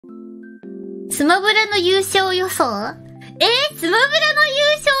スマブラの優勝予想？スマブラの優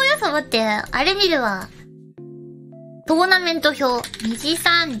勝予想？待って、あれ見るわ。トーナメント表。2時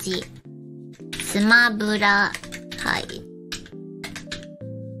3時。スマブラ。はい。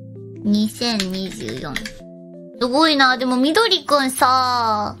2024。すごいな。でも、緑くん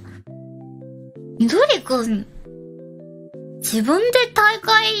さ、緑くん、自分で大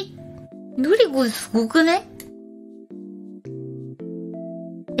会、緑くんすごくね？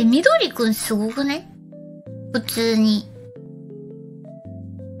緑くんすごくね？普通に。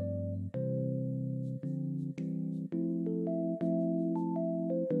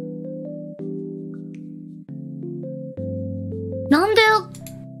なんで、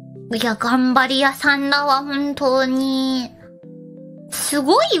いや、頑張り屋さんだわ、本当に。す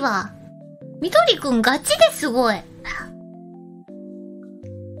ごいわ。緑くんガチですごい。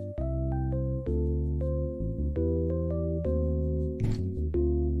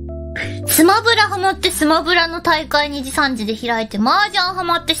スマブラハマってスマブラの大会2時3時で開いて、麻雀ハ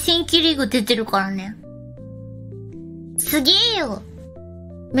マって新規リーグ出てるからね。すげえよ。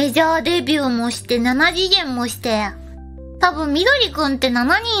メジャーデビューもして、7次元もして。多分緑くんって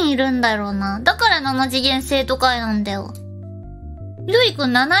7人いるんだろうな。だから7次元生徒会なんだよ。緑く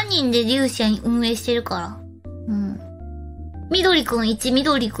ん7人で粒子運営してるから。うん。緑くん1、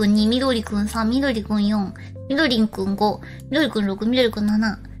緑くん2、緑くん3、緑くん4、緑くん5、緑くん6、緑くん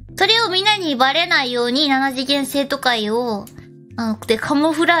7。それをみんなにバレないように7次元生徒会を、でカ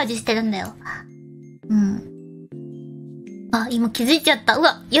モフラージュしてるんだよ。うん。あ、今気づいちゃった。う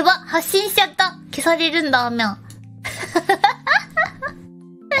わ、やば、発信しちゃった。消されるんだ、みゃ。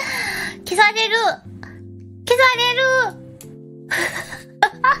消される。消される。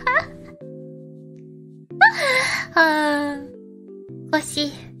はぁ。おかし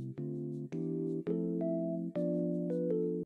い。